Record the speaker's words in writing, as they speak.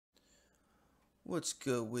What's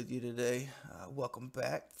good with you today? Welcome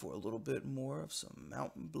back for a little bit more of some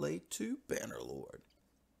Mountain Blade 2 Bannerlord.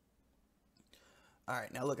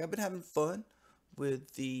 Alright, now look, I've been having fun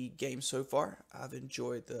with the game so far. I've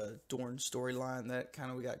enjoyed the Dorn storyline that kind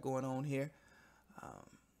of we got going on here. Um,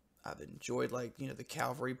 I've enjoyed, the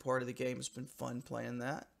cavalry part of the game. It's been fun playing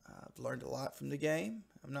that. I've learned a lot from the game.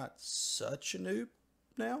 I'm not such a noob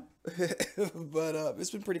now, but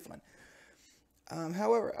it's been pretty fun.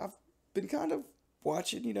 However, I've been kind of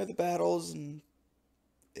watching, the battles, and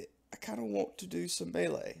I kind of want to do some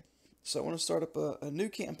melee. So I want to start up a new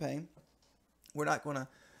campaign. We're not going to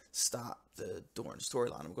stop the Dorn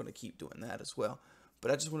storyline. I'm going to keep doing that as well.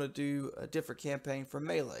 But I just want to do a different campaign for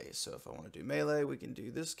melee. So if I want to do melee, we can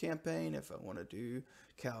do this campaign. If I want to do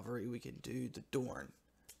cavalry, we can do the Dorn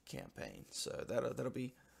campaign. So that'll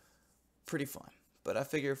be pretty fun. But I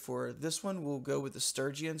figure for this one, we'll go with the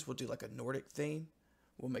Sturgians. We'll do like a Nordic theme.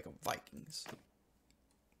 We'll make them Vikings.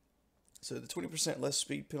 So the 20% less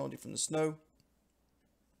speed penalty from the snow.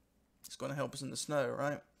 It's going to help us in the snow,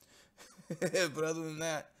 right? But other than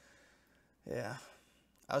that, yeah.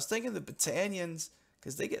 I was thinking the Battanians,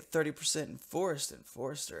 because they get 30% in forest, and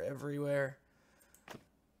forests are everywhere.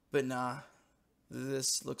 But nah,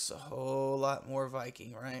 this looks a whole lot more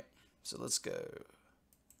Viking, right? So let's go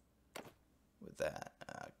with that.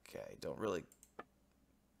 Okay, don't really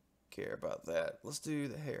care about that. Let's do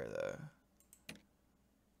the hair, though.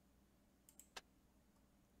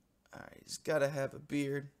 Alright, he's got to have a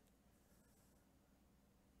beard.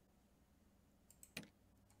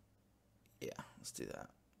 Yeah, let's do that.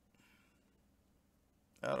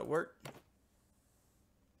 That'll work.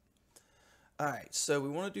 Alright, so we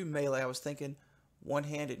want to do melee. I was thinking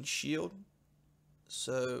one-handed and shield.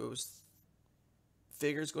 So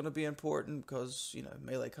figure's going to be important because,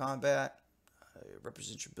 melee combat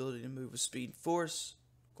represents your ability to move with speed and force.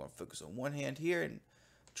 I'm going to focus on one hand here and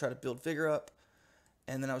try to build vigor up.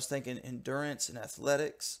 And then I was thinking endurance and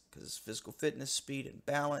athletics, because physical fitness, speed, and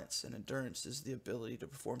balance. And endurance is the ability to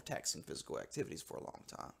perform taxing physical activities for a long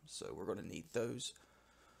time. So we're going to need those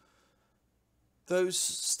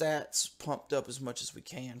stats pumped up as much as we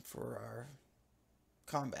can for our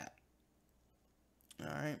combat.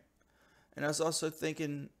 Alright. And I was also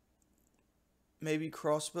thinking maybe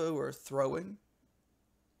crossbow or throwing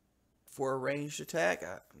for a ranged attack.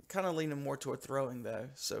 I'm kind of leaning more toward throwing, though.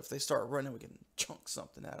 So if they start running, we can chunk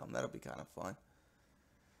something at them. That'll be kind of fun.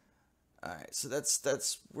 Alright, so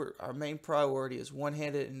that's where our main priority is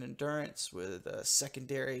one-handed and endurance, with a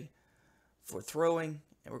secondary for throwing.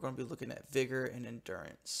 And we're going to be looking at vigor and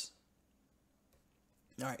endurance.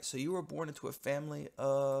 Alright, so you were born into a family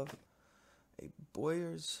of a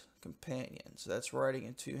boyar's companion. So that's riding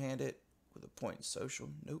in two-handed with a point in social.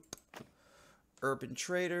 Nope. Urban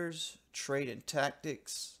traders, trade and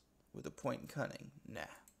tactics with a point in cunning. Nah.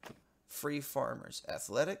 Free farmers,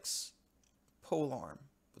 athletics, polearm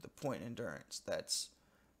with a point in endurance. That's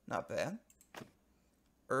not bad.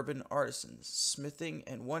 Urban artisans, smithing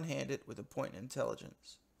and one-handed with a point in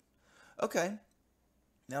intelligence. Okay.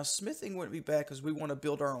 Now smithing wouldn't be bad because we want to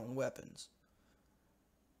build our own weapons.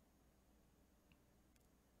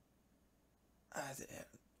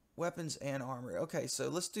 Weapons and armor. Okay, so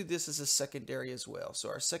let's do this as a secondary as well. So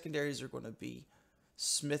our secondaries are going to be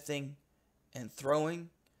smithing and throwing,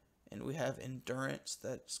 and we have endurance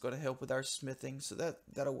that's going to help with our smithing. So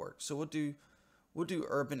that'll work. So we'll do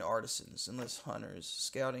urban artisans, unless hunters,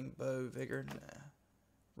 scouting, bow, vigor, nah.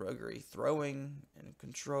 Roguery, throwing, and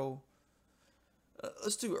control.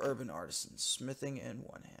 Let's do urban artisans, smithing and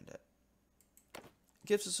one-handed.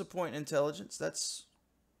 Gives us a point in intelligence. That's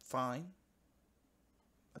fine.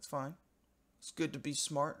 That's fine. It's good to be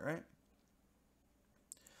smart, right?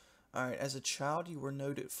 Alright, as a child, you were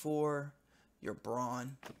noted for your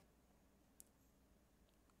brawn,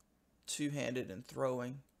 two-handed and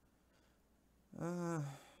throwing.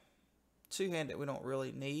 Two-handed we don't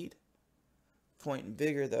really need. Point in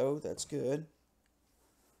vigor, though, that's good.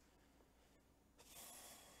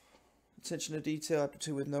 Attention to detail,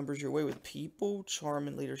 aptitude with numbers, your way with people, charm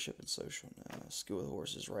and leadership and social. Skill with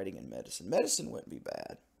horses, writing and medicine. Medicine wouldn't be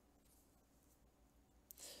bad.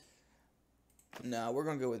 No, we're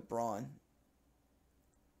going to go with brawn.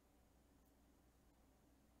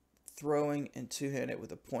 Throwing and two-handed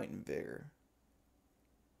with a point in vigor.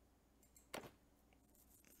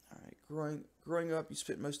 Alright, growing up, you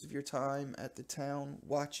spent most of your time at the town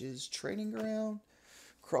watch's training ground.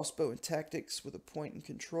 Crossbow and tactics with a point in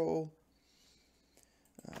control.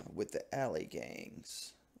 With the alley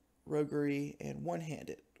gangs. Roguery and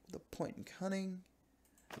one-handed with a point in cunning.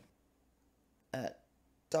 At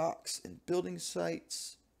docks and building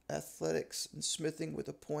sites. Athletics and smithing with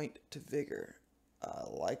a point to vigor. I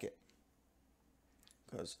like it.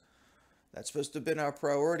 Because that's supposed to have been our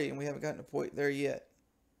priority, and we haven't gotten a point there yet.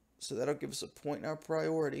 So that'll give us a point in our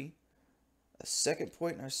priority, a second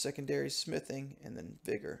point in our secondary smithing, and then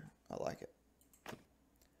vigor. I like it.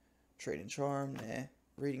 Trade and charm, nah.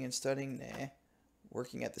 Reading and studying, nah.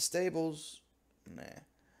 Working at the stables, nah.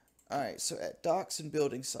 Alright, so at docks and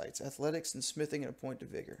building sites, athletics and smithing and a point to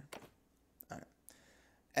vigor. Alright.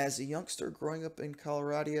 As a youngster growing up in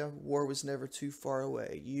Colorado, war was never too far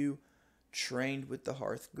away. You trained with the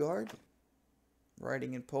Hearth Guard,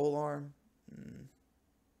 riding in polearm,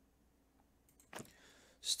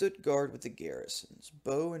 stood guard with the garrisons,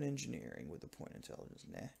 bow and engineering with a point intelligence,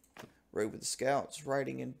 nah. Rode with the scouts,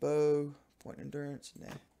 riding in bow, point endurance,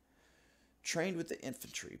 nah. Trained with the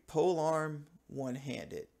infantry, polearm,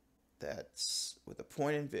 one-handed. That's with a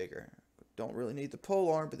point in vigor. Don't really need the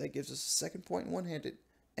polearm, but that gives us a second point in one-handed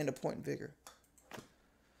and a point in vigor.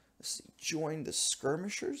 Let's see. Join the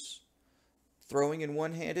skirmishers, throwing in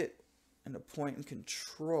one-handed and a point in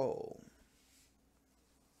control.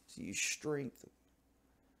 So use strength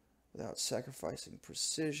without sacrificing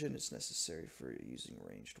precision. It's necessary for using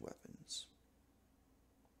ranged weapons.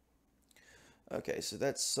 Okay, so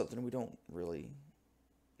that's something we don't really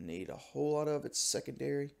need a whole lot of. It's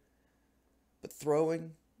secondary. But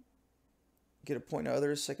throwing, get a point in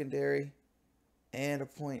others, secondary, and a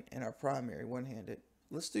point in our primary, one-handed.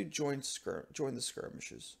 Let's do join the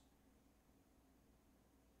skirmishes.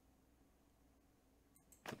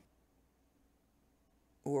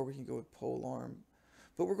 Or we can go with polearm.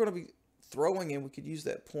 But we're going to be throwing in. We could use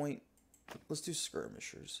that point. Let's do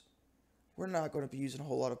skirmishers. We're not going to be using a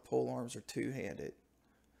whole lot of polearms or two-handed.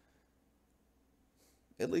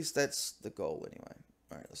 At least that's the goal anyway.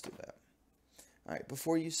 Alright, let's do that. Alright,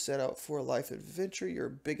 before you set out for a life adventure, your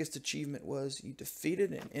biggest achievement was you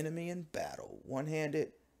defeated an enemy in battle.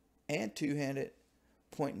 One-handed and two-handed,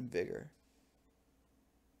 point in vigor.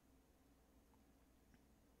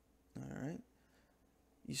 Alright.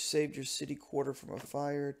 You saved your city quarter from a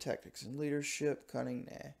fire. Tactics and leadership. Cunning,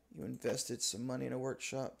 nah. You invested some money in a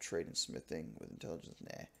workshop. Trade and smithing with intelligence,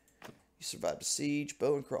 nah. You survived a siege.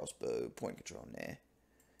 Bow and crossbow. Point control, nah.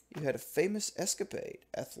 You had a famous escapade.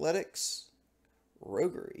 Athletics,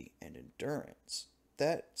 roguery, and endurance.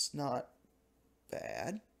 That's not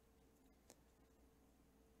bad.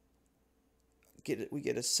 We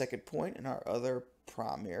get a second point in our other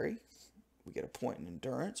primary. We get a point in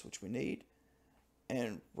endurance, which we need.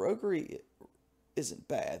 And roguery isn't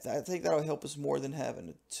bad. I think that'll help us more than having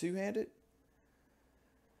a two-handed.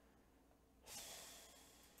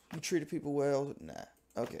 You treated people well? Nah.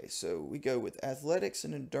 Okay, so we go with athletics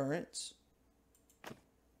and endurance.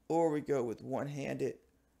 Or we go with one-handed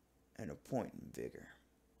and a point in vigor.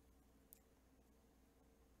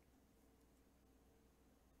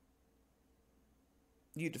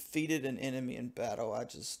 You defeated an enemy in battle.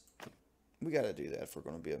 We gotta do that if we're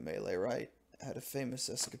gonna be a melee, right? Had a famous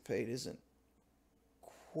escapade isn't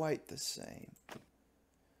quite the same.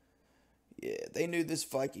 Yeah, they knew this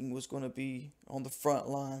Viking was going to be on the front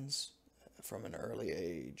lines from an early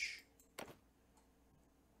age.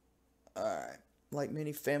 Alright. Like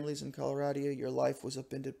many families in Colorado, your life was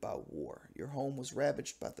upended by war. Your home was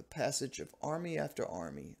ravaged by the passage of army after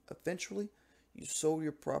army. Eventually, you sold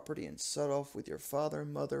your property and set off with your father,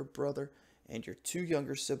 mother, brother, and your two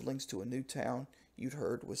younger siblings to a new town you'd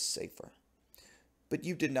heard was safer. But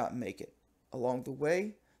you did not make it. Along the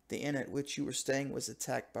way, the inn at which you were staying was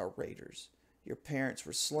attacked by raiders. Your parents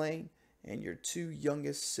were slain, and your two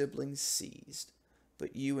youngest siblings seized.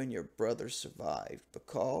 But you and your brother survived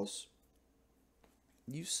because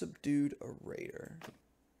you subdued a raider.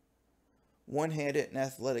 One-handed in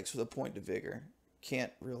athletics with a point to vigor.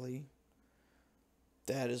 Can't really.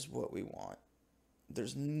 That is what we want.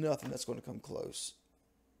 There's nothing that's going to come close.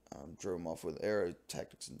 Drove him off with arrow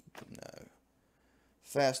tactics. No.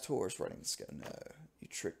 Fast horse riding the scout. No. You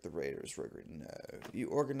tricked the raiders. Roguery. No. You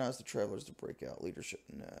organized the travelers to break out. Leadership.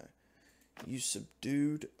 No. You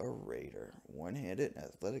subdued a raider. One-handed in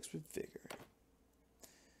athletics with vigor.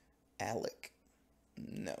 Alec.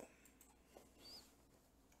 No.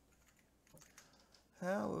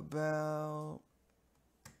 How about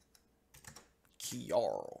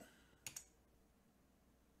Kyarl?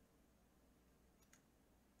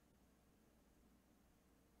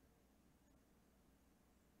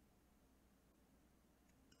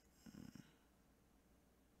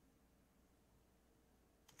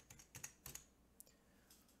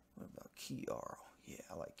 What about Kyarl? Yeah,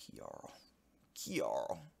 I like Kyarl.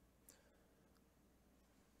 Kyarl.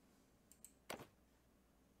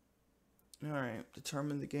 Alright,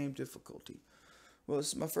 determine the game difficulty. Well, this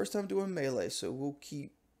is my first time doing melee, so we'll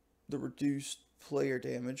keep the reduced player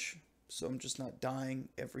damage, so I'm just not dying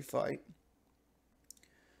every fight.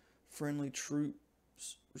 Friendly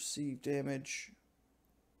troops receive damage.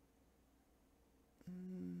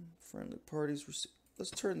 Friendly parties receive...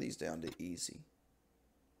 Let's turn these down to easy.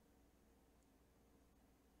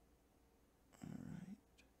 Alright.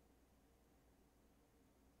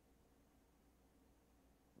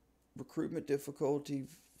 Recruitment difficulty,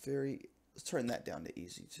 very... Let's turn that down to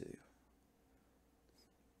easy too.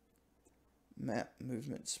 Map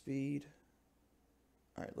movement speed.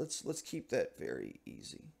 Alright, let's keep that very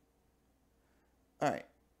easy. Alright,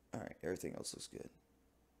 everything else looks good.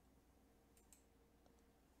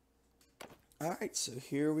 Alright, so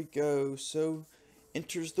here we go. So,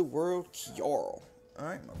 enters the world Kyarl.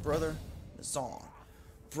 Alright, my brother is on.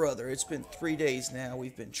 Brother, it's been 3 days now.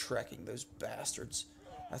 We've been tracking those bastards.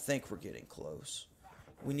 I think we're getting close.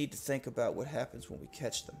 We need to think about what happens when we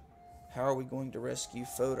catch them. How are we going to rescue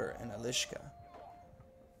Fodor and Alishka?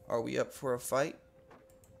 Are we up for a fight?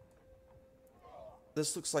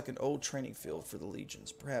 This looks like an old training field for the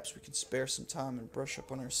legions. Perhaps we can spare some time and brush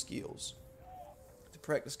up on our skills. The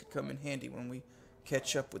practice could come in handy when we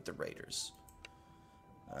catch up with the raiders.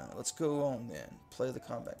 Let's go on then. Play the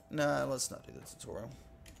combat. Nah, let's not do the tutorial.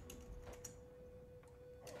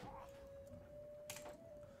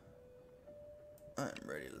 I'm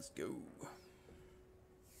ready. Let's go.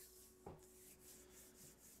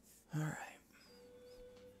 Alright.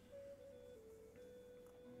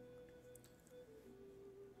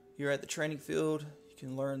 You're at the training field. You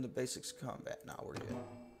can learn the basics of combat. Nah, we're good.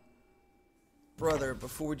 Brother,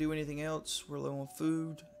 before we do anything else, we're low on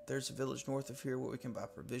food. There's a village north of here where we can buy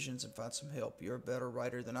provisions and find some help. You're a better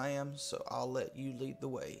rider than I am, so I'll let you lead the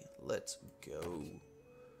way. Let's go.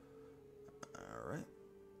 Alright.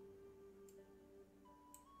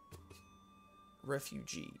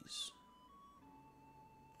 Refugees.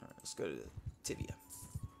 Alright, let's go to Tibia.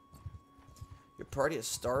 Your party is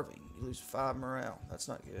starving. You lose 5 morale. That's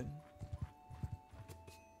not good.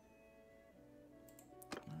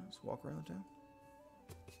 Let's walk around town.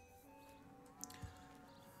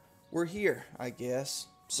 We're here, I guess.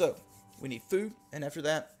 So, we need food, and after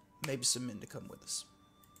that, maybe some men to come with us.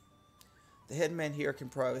 The headman here can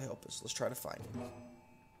probably help us. Let's try to find him.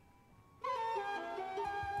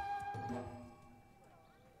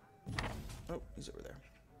 Oh, he's over there.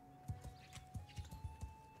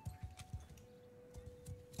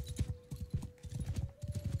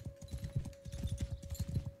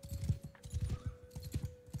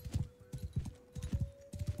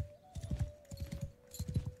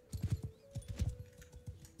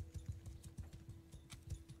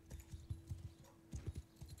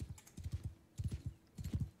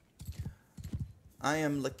 I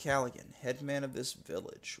am Lecalion, headman of this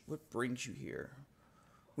village. What brings you here?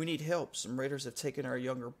 We need help. Some raiders have taken our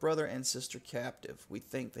younger brother and sister captive. We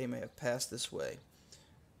think they may have passed this way.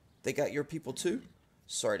 They got your people too?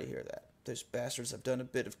 Sorry to hear that. Those bastards have done a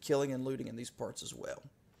bit of killing and looting in these parts as well.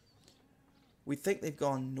 We think they've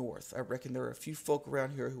gone north. I reckon there are a few folk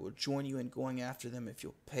around here who will join you in going after them if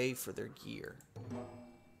you'll pay for their gear.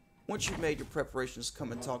 Once you've made your preparations,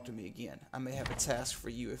 come and talk to me again. I may have a task for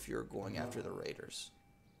you if you're going after the raiders.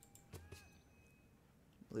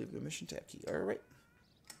 Leave the mission tab key. Alright.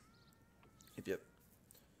 Yep.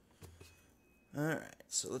 Alright,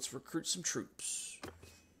 so let's recruit some troops.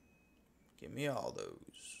 Give me all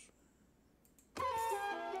those.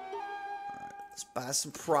 Alright, let's buy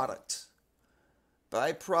some product.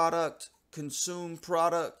 Buy product, consume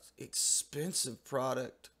product, expensive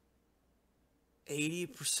product.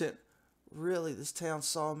 80%. Really, this town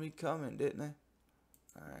saw me coming, didn't they?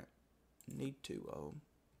 Alright. Need 2 of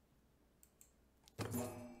them.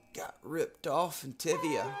 Got ripped off in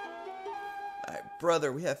Tibia. Alright,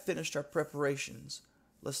 brother, we have finished our preparations.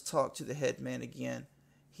 Let's talk to the headman again.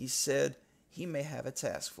 He said he may have a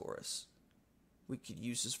task for us. We could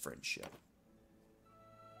use his friendship.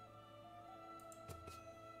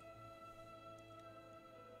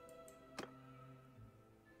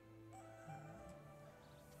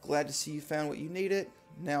 Glad to see you found what you needed.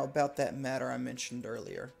 Now about that matter I mentioned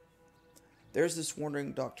earlier. There's this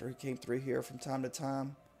wandering doctor who came through here from time to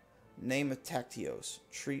time. Name of Tactios.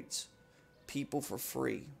 Treats people for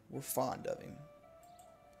free. We're fond of him.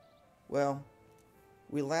 Well,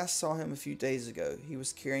 we last saw him a few days ago. He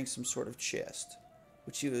was carrying some sort of chest,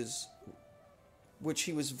 which he was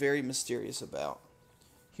very mysterious about.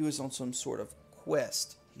 He was on some sort of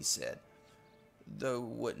quest, he said, though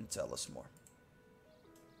wouldn't tell us more.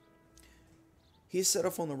 He set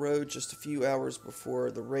off on the road just a few hours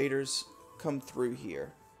before the raiders come through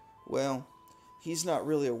here. Well, he's not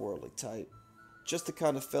really a worldly type. Just the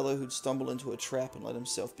kind of fellow who'd stumble into a trap and let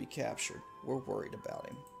himself be captured. We're worried about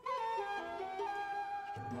him.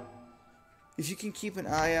 If you can keep an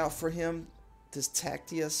eye out for him, this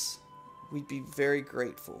Tactius, we'd be very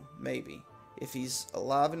grateful, maybe. If he's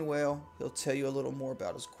alive and well, he'll tell you a little more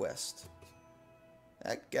about his quest.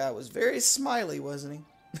 That guy was very smiley, wasn't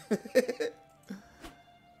he?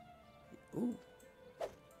 Ooh.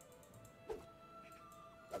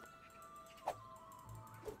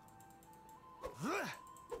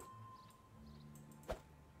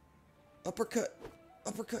 Uppercut.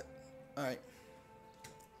 Uppercut. Alright.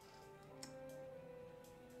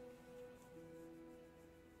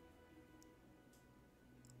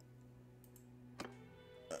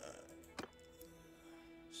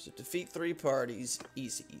 So defeat 3 parties.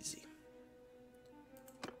 Easy, easy.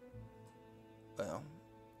 Well,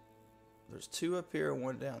 there's 2 up here and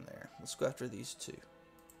 1 down there. Let's go after these 2.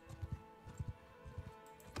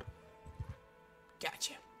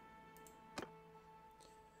 Gotcha.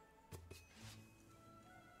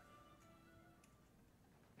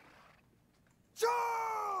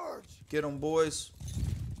 Charge! Get them, boys.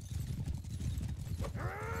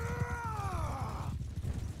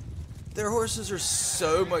 Their horses are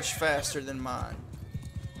so much faster than mine.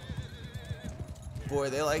 Boy,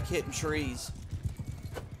 they like hitting trees.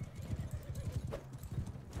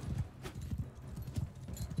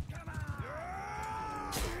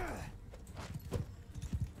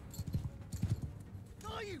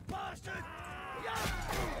 Die, you bastard!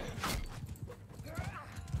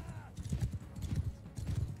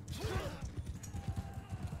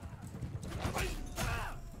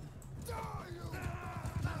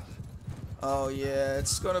 Oh yeah,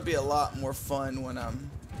 it's gonna be a lot more fun when I'm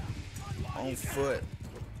on foot.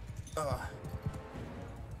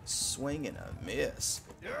 Swing and a miss.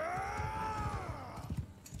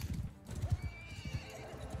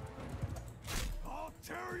 I'll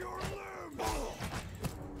tear your limbs!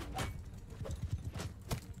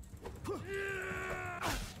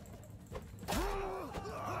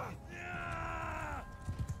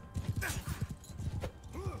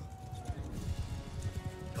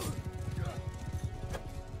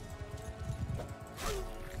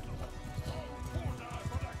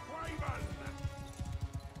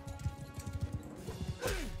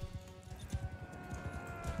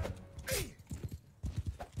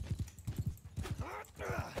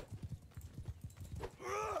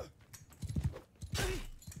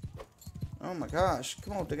 Oh my gosh,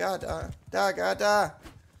 come on, the guy die. Die, guy, die.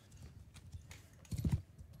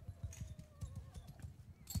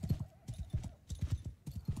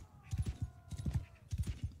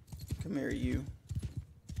 Come here, you.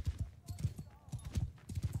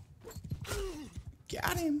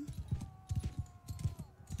 Got him.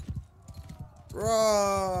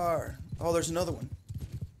 Roar. Oh, there's another one.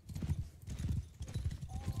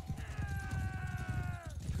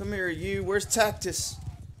 Come here, you. Where's Tactus?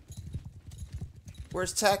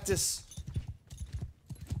 Where's Tactus?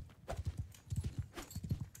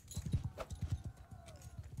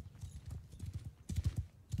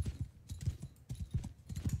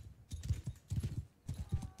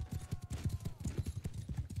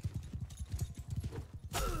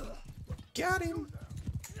 Got him.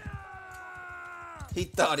 He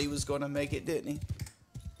thought he was going to make it, didn't he?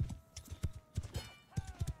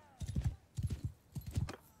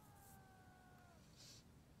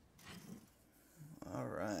 All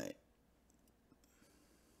right.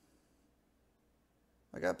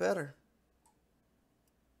 I got better.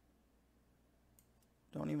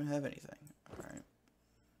 Don't even have anything. All right.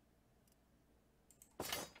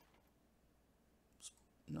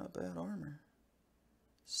 Not bad armor.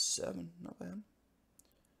 7, not bad.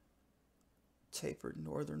 Tapered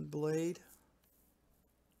northern blade.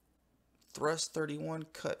 Thrust 31,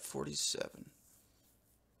 cut 47.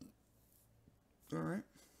 Alright.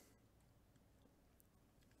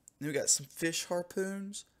 Then we got some fish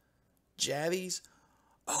harpoons. Javies.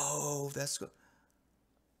 Oh, that's good.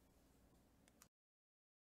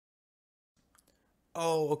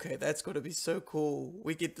 Oh, okay, that's going to be so cool.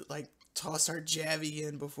 We get to, like, toss our Javi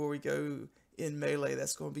in before we go in melee.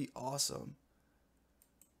 That's going to be awesome.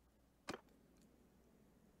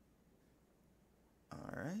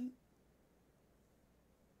 Alright.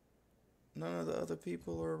 None of the other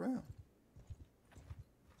people are around.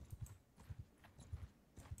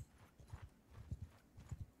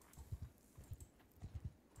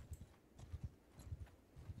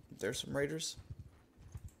 There's some raiders.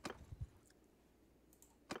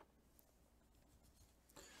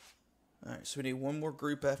 Alright, so we need one more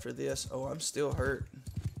group after this. Oh, I'm still hurt.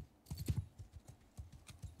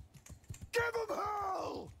 Give him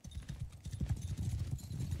hell!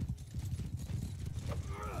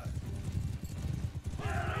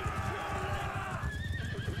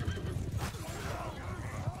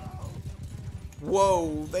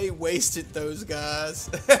 Whoa, they wasted those guys.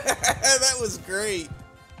 That was great.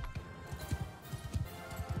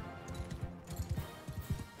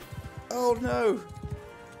 Oh no.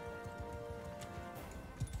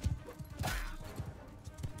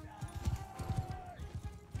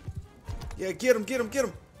 Yeah, get him, get him, get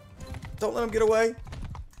him. Don't let them get away.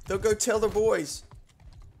 They'll go tell their boys.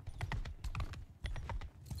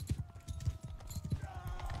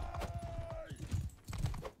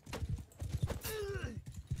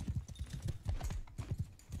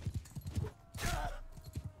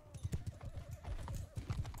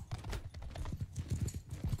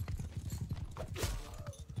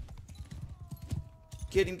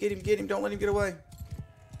 Get him, get him, get him. Don't let him get away.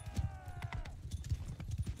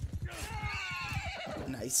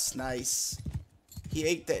 Nice, nice. He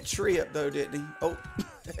ate that tree up though, didn't he? Oh,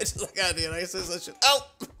 just like I did. I said such a...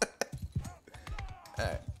 Oh!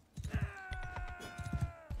 Alright.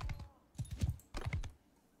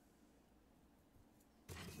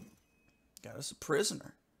 Got us a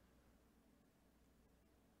prisoner.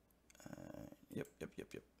 Yep.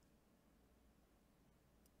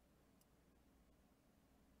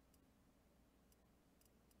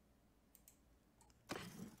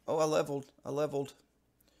 Oh, I leveled.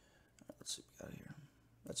 Let's see what we got here.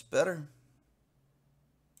 That's better.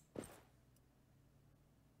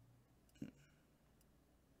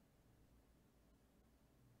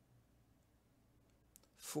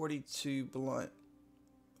 .42 blunt,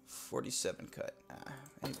 47 cut.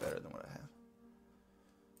 Ain't better than what I have.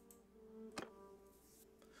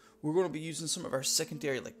 We're going to be using some of our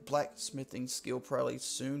secondary like blacksmithing skill probably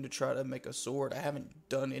soon to try to make a sword. I haven't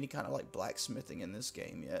done any kind of like blacksmithing in this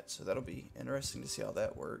game yet, so that'll be interesting to see how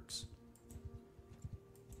that works.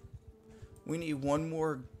 We need one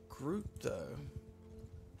more group though.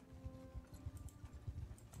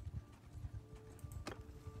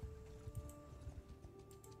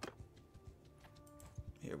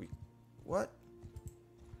 Here we... What?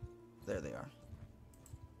 There they are.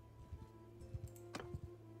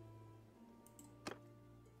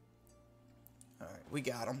 Alright, we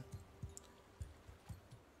got them.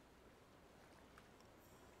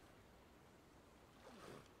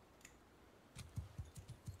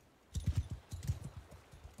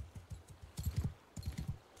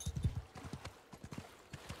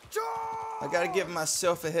 I gotta give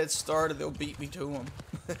myself a head start or they'll beat me to them.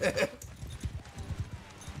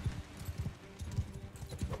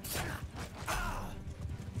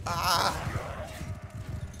 Ah!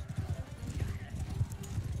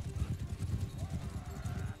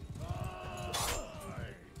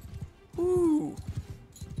 Ooh!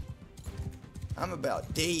 I'm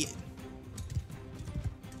about dead.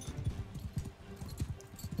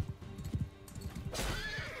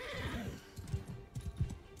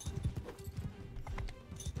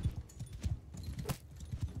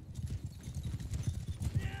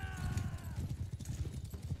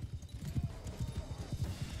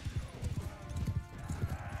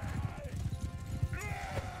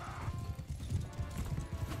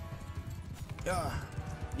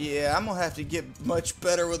 Yeah, I'm gonna have to get much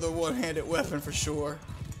better with a one-handed weapon for sure.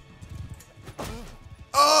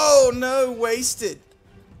 Oh no, wasted.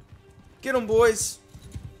 Get them, boys.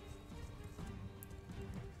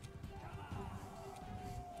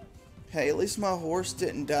 Hey, at least my horse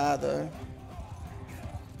didn't die though.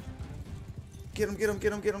 Get him, get him,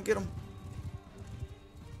 get him, get him, get him.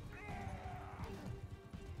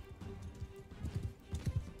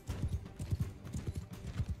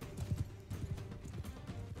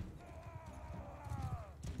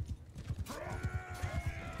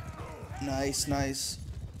 Nice, nice.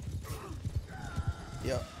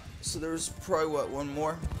 Yep. So there's probably what, one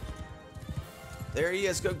more? There he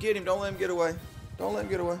is. Go get him. Don't let him get away. Don't let him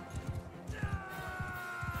get away.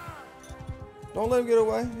 Don't let him get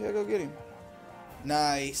away. Yeah, go get him.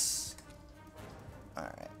 Nice.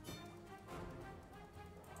 Alright.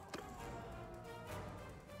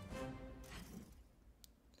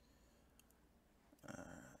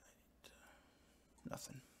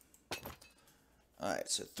 Nothing.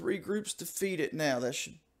 Alright, so 3 groups defeated now. That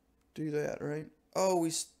should do that, right? Oh,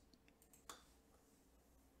 we...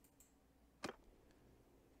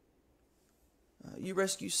 you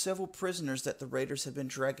rescue several prisoners that the raiders have been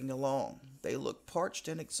dragging along. They look parched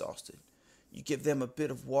and exhausted. You give them a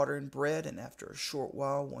bit of water and bread, and after a short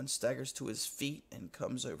while, one staggers to his feet and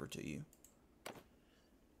comes over to you.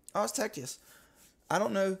 Oh, it's Tactius. I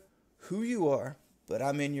don't know who you are, but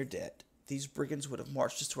I'm in your debt. These brigands would have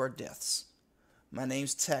marched us to our deaths. My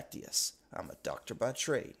name's Tactius. I'm a doctor by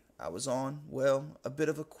trade. I was on, well, a bit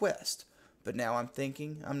of a quest, but now I'm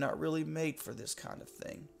thinking I'm not really made for this kind of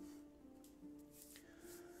thing.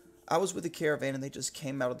 I was with the caravan and they just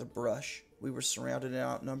came out of the brush. We were surrounded and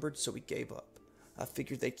outnumbered, so we gave up. I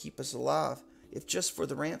figured they'd keep us alive, if just for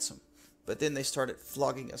the ransom. But then they started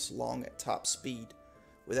flogging us along at top speed,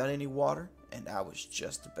 without any water, and I was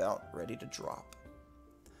just about ready to drop.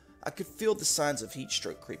 I could feel the signs of heat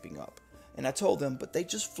stroke creeping up, and I told them, but they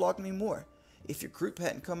just flogged me more. If your group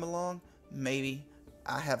hadn't come along, maybe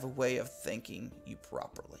I have a way of thanking you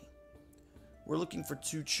properly. We're looking for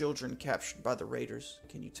 2 children captured by the raiders.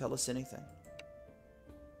 Can you tell us anything?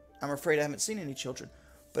 I'm afraid I haven't seen any children,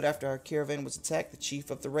 but after our caravan was attacked, the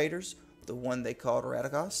chief of the raiders, the one they called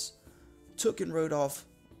Radagos, took and rode off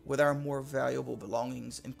with our more valuable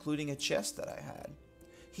belongings, including a chest that I had.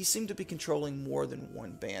 He seemed to be controlling more than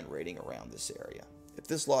one band raiding around this area. If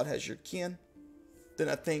this lot has your kin, then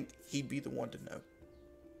I think he'd be the one to know.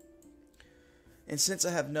 And since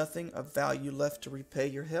I have nothing of value left to repay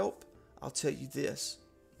your help, I'll tell you this.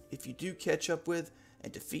 If you do catch up with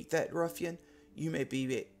and defeat that ruffian, you may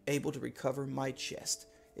be able to recover my chest.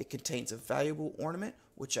 It contains a valuable ornament,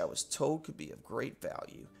 which I was told could be of great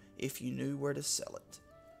value, if you knew where to sell it.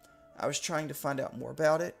 I was trying to find out more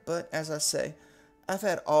about it, but as I say, I've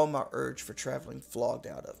had all my urge for traveling flogged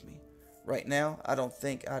out of me. Right now, I don't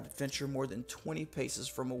think I'd venture more than 20 paces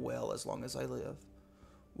from a well as long as I live.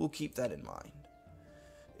 We'll keep that in mind.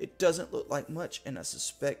 It doesn't look like much, and I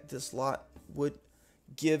suspect this lot would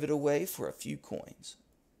give it away for a few coins.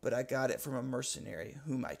 But I got it from a mercenary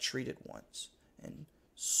whom I treated once, and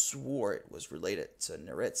swore it was related to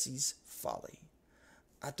Neretzi's folly.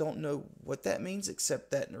 I don't know what that means, except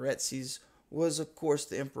that Neretzi's was, of course,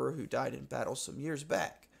 the emperor who died in battle some years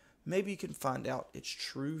back. Maybe you can find out its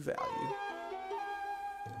true value.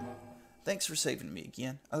 Thanks for saving me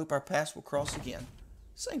again. I hope our paths will cross again.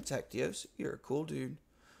 Same Tactios, you're a cool dude.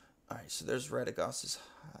 Alright, so there's Radagos'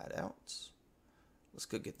 hideouts. Let's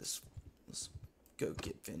go get this. Let's go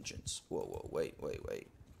get vengeance. Whoa, wait.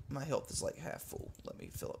 My health is like half full. Let me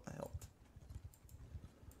fill up my health.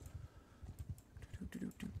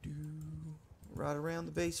 Right around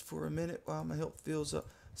the base for a minute while my health fills up.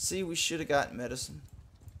 See, we should have gotten medicine.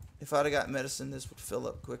 If I'd have got medicine, this would fill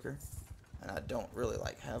up quicker. And I don't really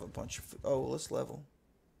like have a bunch of food. Oh, well, let's level.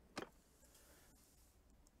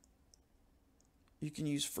 You can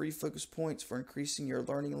use free focus points for increasing your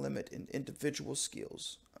learning limit in individual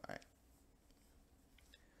skills. Alright.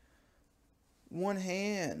 One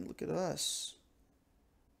hand. Look at us.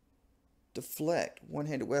 Deflect.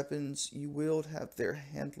 One-handed weapons you wield have their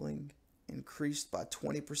handling increased by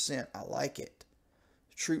 20%. I like it.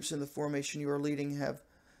 The troops in the formation you are leading have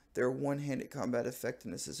their one-handed combat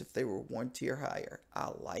effectiveness as if they were 1 tier higher.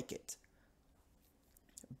 I like it.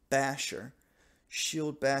 Basher.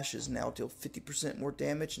 Shield bashes now deal 50% more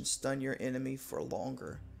damage and stun your enemy for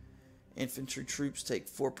longer. Infantry troops take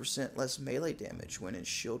 4% less melee damage when in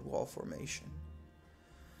shield wall formation.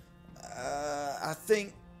 I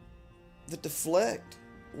think the deflect.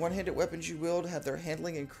 One-handed weapons you wield have their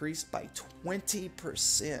handling increased by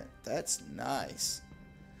 20%. That's nice.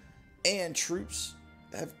 And troops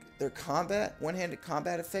have their one-handed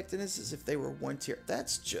combat effectiveness as if they were 1 tier.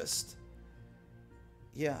 That's just...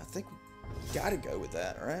 yeah, I think we gotta go with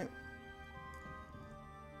that, right?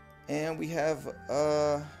 And we have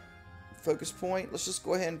a focus point. Let's just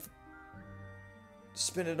go ahead and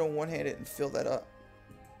spin it on one-handed and fill that up.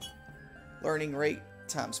 Learning rate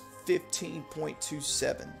times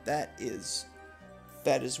 15.27. That is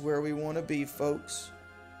where we want to be, folks.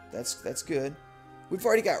 That's good. We've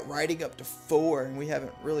already got riding up to 4, and we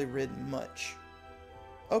haven't really ridden much.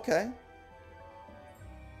 Okay.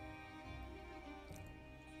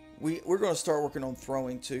 We're going to start working on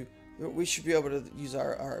throwing, too. We should be able to use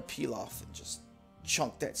our peel-off and just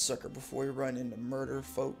chunk that sucker before we run into murder,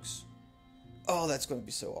 folks. Oh, that's going to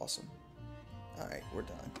be so awesome. Alright, we're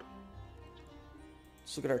done.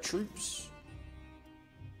 Let's look at our troops.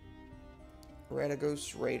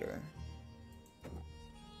 Radagos Raider.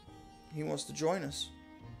 He wants to join us.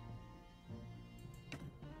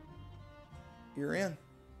 You're in.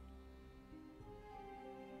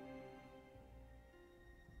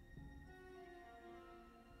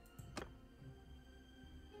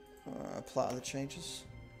 Apply the changes.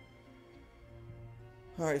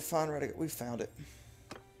 Alright, fine, Radagos. We found it.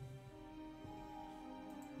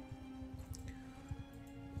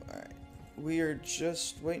 Alright. We are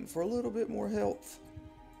just waiting for a little bit more health.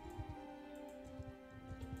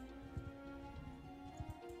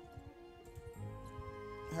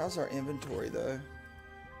 How's our inventory, though?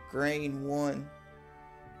 Grain, 1.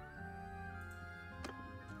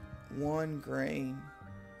 1 grain.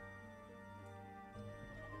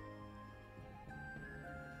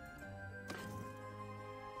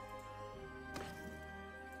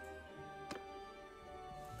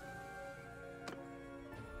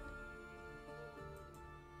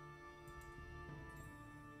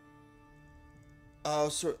 Oh,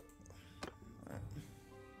 so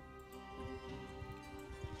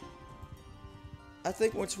I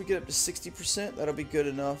think once we get up to 60%, that'll be good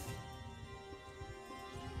enough.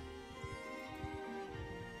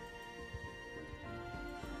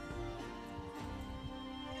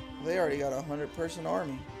 They already got a 100-person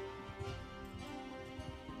army.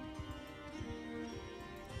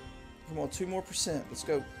 Come on, 2 more percent. Let's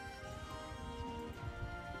go.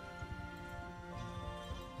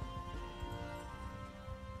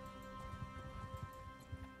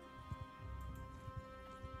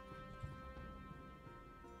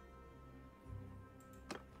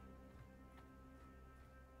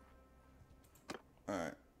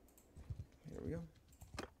 Alright. Here we go.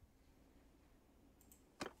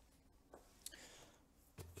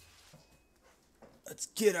 Let's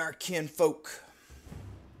get our kinfolk.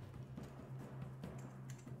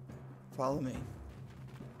 Follow me.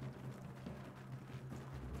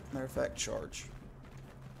 Matter of fact, charge.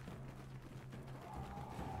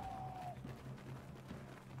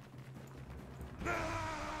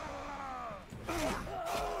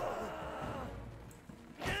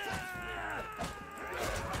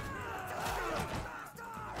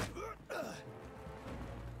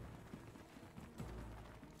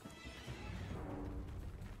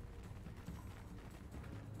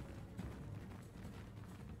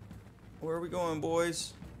 Where are we going,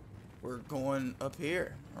 boys? We're going up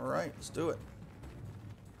here. Alright, let's do it.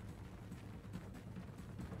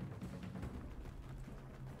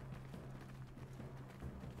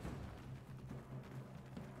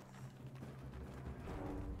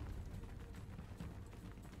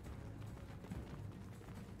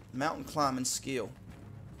 Mountain climbing skill.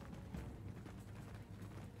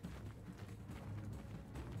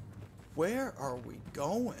 Where are we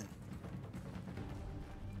going?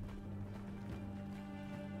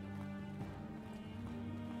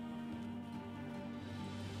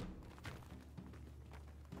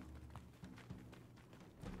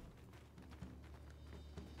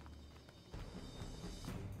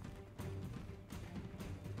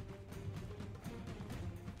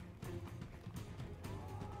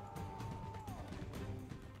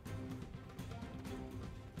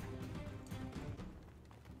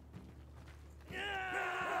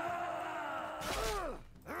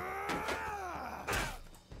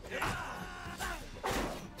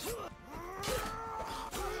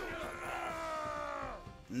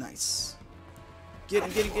 Nice. Get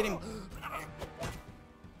him, get him, get him.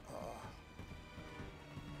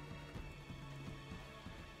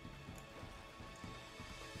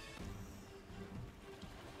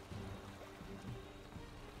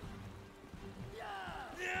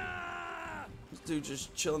 This dude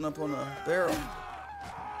just chilling up on a barrel.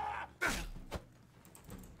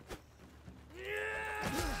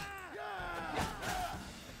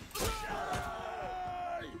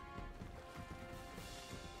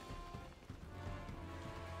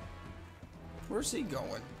 Where's he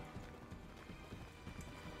going?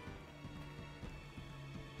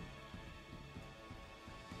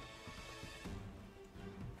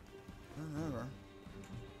 I don't know.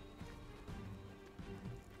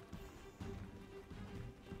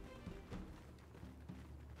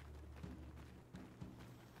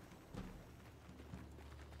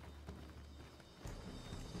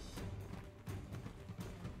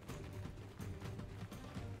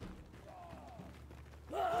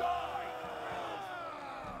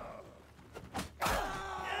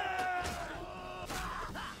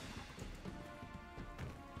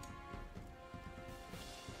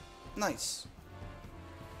 Nice.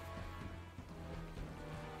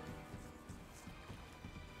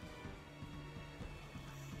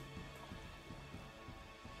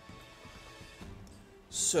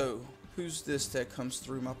 So, who's this that comes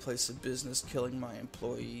through my place of business killing my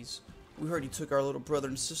employees? We heard he took our little brother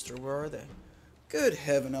and sister. Where are they? Good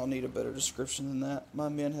heaven, I'll need a better description than that. My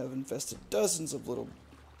men have harvested dozens of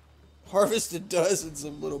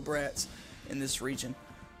little brats in this region.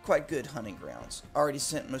 Quite good hunting grounds. Already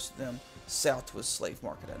sent most of them south to a slave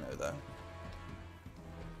market, I know though.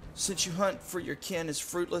 Since you hunt for your kin is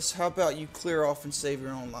fruitless, how about you clear off and save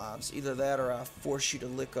your own lives? Either that or I force you to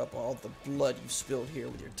lick up all the blood you've spilled here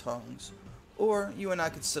with your tongues. Or you and I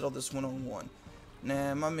could settle this one-on-one.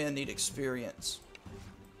 Nah, my men need experience.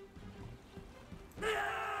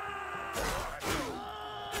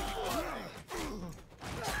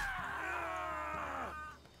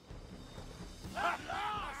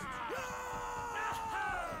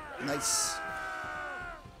 Nice.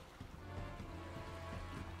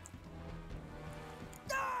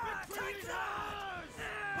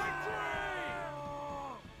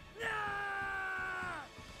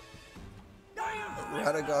 Right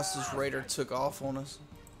Radagast's raider took off on us.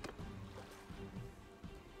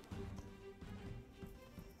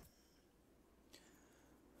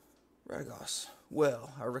 Radagast.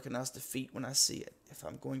 Well, I recognize defeat when I see it. If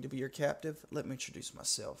I'm going to be your captive, let me introduce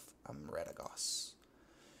myself. I'm Radagast.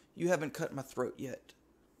 You haven't cut my throat yet,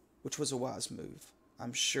 which was a wise move.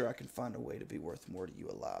 I'm sure I can find a way to be worth more to you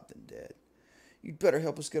alive than dead. You'd better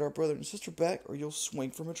help us get our brother and sister back, or you'll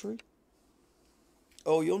swing from a tree.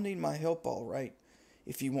 Oh, you'll need my help, all right,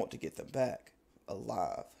 if you want to get them back.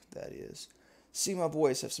 Alive, that is. See, my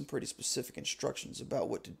boys have some pretty specific instructions about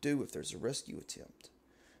what to do if there's a rescue attempt.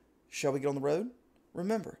 Shall we get on the road?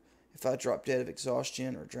 Remember, if I drop dead of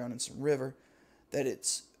exhaustion or drown in some river, that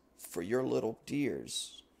it's for your little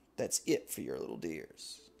dears. That's it for your little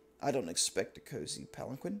dears. I don't expect a cozy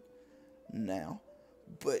palanquin now,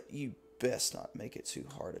 but you best not make it too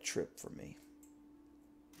hard a trip for me.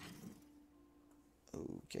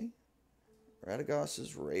 Okay.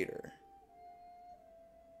 Radagast's raider.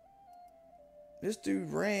 This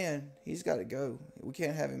dude ran. He's got to go. We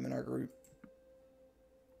can't have him in our group.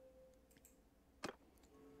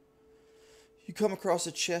 You come across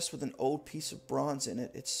a chest with an old piece of bronze in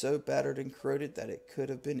it. It's so battered and corroded that it could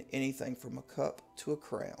have been anything from a cup to a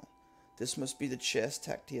crown. This must be the chest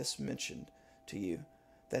Tactius mentioned to you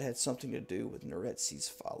that had something to do with Neretzi's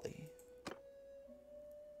folly.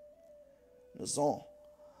 Nazan.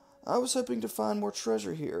 I was hoping to find more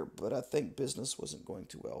treasure here, but I think business wasn't going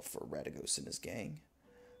too well for Radagast and his gang.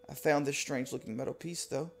 I found this strange-looking metal piece,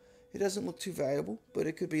 though. It doesn't look too valuable, but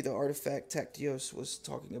it could be the artifact Tactios was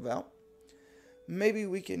talking about. Maybe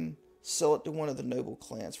we can sell it to one of the noble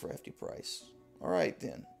clans for a hefty price. Alright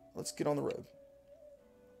then, let's get on the road.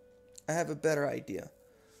 I have a better idea.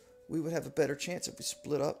 We would have a better chance if we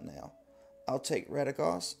split up now. I'll take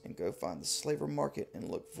Radagast and go find the slaver market and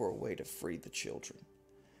look for a way to free the children.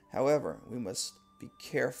 However, we must be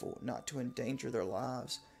careful not to endanger their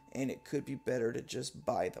lives, and it could be better to just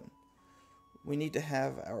buy them. We need to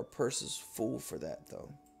have our purses full for that,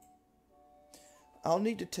 though. I'll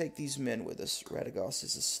need to take these men with us. Radagast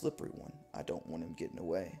is a slippery one. I don't want him getting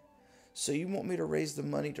away. So you want me to raise the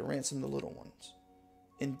money to ransom the little ones?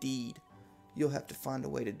 Indeed. You'll have to find a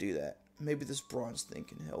way to do that. Maybe this bronze thing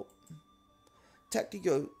can help.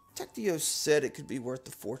 Tactios said it could be worth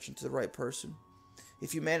the fortune to the right person.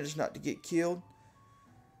 If you manage not to get killed,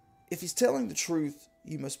 if he's telling the truth,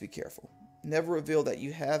 you must be careful. Never reveal that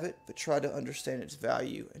you have it, but try to understand its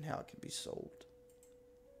value and how it can be sold.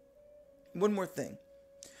 One more thing.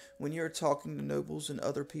 When you're talking to nobles and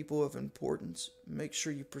other people of importance, make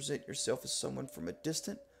sure you present yourself as someone from a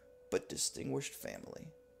distant but distinguished family.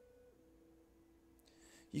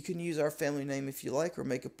 You can use our family name if you like, or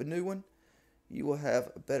make up a new one. You will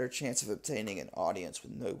have a better chance of obtaining an audience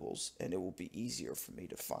with nobles, and it will be easier for me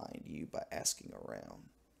to find you by asking around.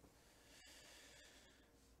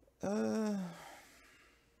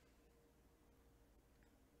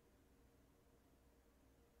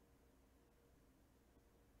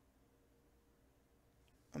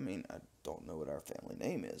 I mean, I don't know what our family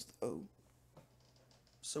name is, though.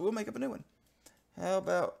 So we'll make up a new one. How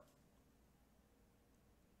about...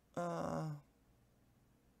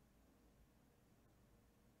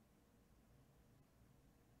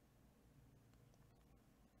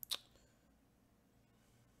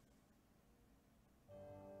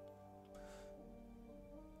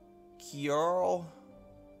 Kyarl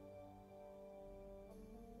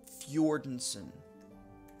Fjordensen.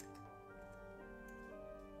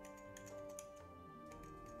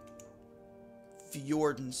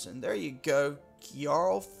 There you go.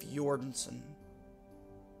 Kyarl Fjordensen.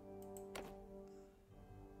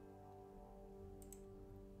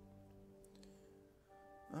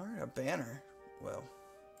 Alright, a banner. Well,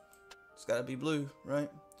 it's gotta be blue,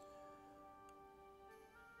 right?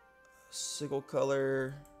 Sigil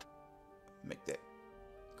color. Make that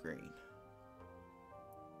green.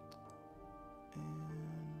 And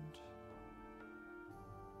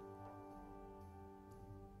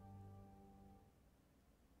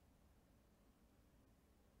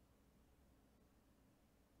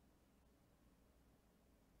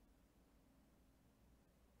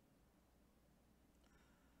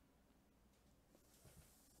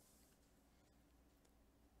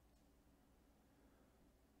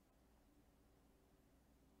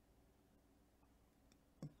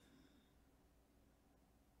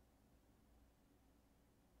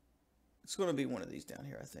it's going to be one of these down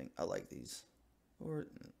here, I think. I like these. Or,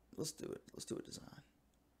 let's do it. Let's do a design.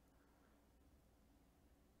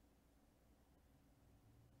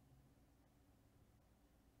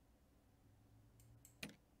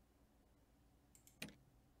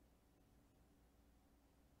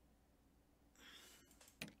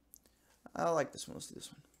 I like this one. Let's do this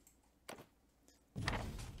one.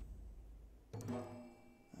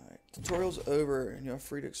 Alright, tutorial's over and you're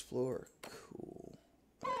free to explore. Cool.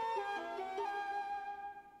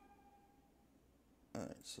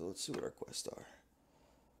 Alright, so let's see what our quests are.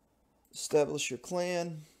 Establish your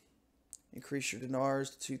clan. Increase your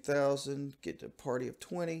dinars to 2,000. Get a party of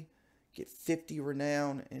 20. Get 50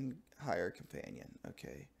 renown and hire a companion.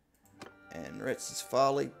 Okay. And Retz's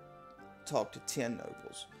Folly. Talk to 10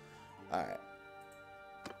 nobles. Alright.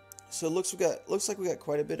 So it looks like we got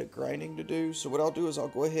quite a bit of grinding to do. So what I'll do is I'll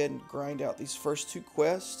go ahead and grind out these first 2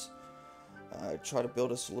 quests. Try to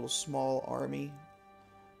build us a little small army.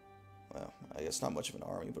 Well, I guess not much of an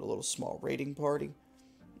army, but a little small raiding party.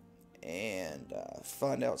 And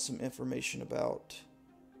find out some information about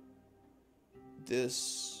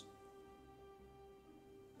this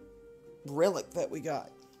relic that we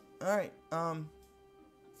got. Alright,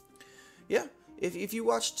 yeah, if you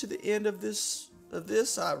watched to the end of this,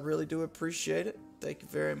 I really do appreciate it. Thank you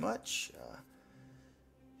very much.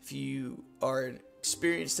 If you are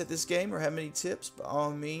experienced at this game or have any tips, by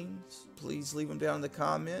all means, please leave them down in the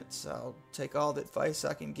comments. I'll take all the advice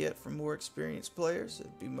I can get from more experienced players.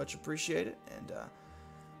 It'd be much appreciated. And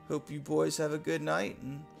hope you boys have a good night.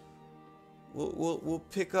 And we'll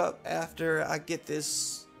pick up after I get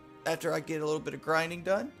this. After I get a little bit of grinding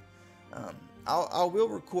done. I will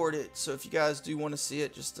record it, so if you guys do want to see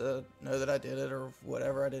it, just know that I did it or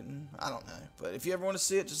whatever. I don't know. But if you ever want to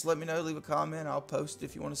see it, just let me know. Leave a comment. I'll post it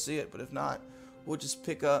if you want to see it. But if not, we'll just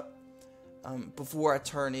pick up before I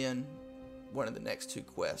turn in one of the next 2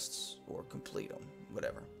 quests or complete them,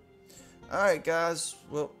 whatever. Alright, guys.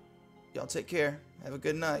 Well, y'all take care. Have a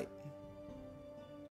good night.